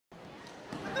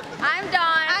I'm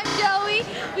Dawn. I'm Joey.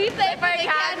 We play for the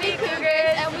Academy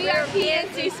Cougars and we are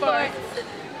PNC Sports.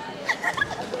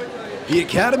 The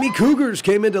Academy Cougars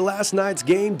came into last night's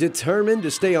game determined to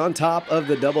stay on top of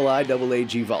the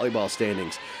IIAAG volleyball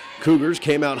standings. Cougars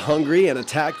came out hungry and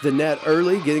attacked the net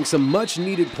early, getting some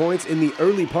much-needed points in the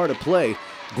early part of play.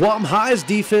 Guam High's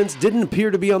defense didn't appear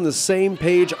to be on the same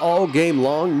page all game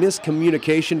long.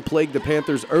 Miscommunication plagued the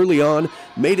Panthers early on,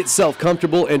 made itself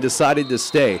comfortable, and decided to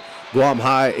stay. Guam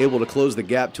High able to close the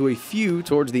gap to a few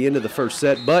towards the end of the first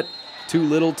set, but too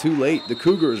little too late. The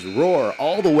Cougars roar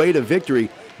all the way to victory.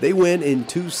 They win in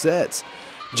 2 sets.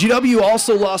 GW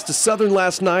also lost to Southern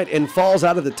last night and falls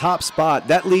out of the top spot.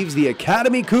 That leaves the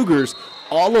Academy Cougars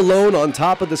all alone on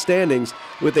top of the standings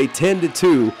with a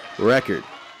 10-2 record.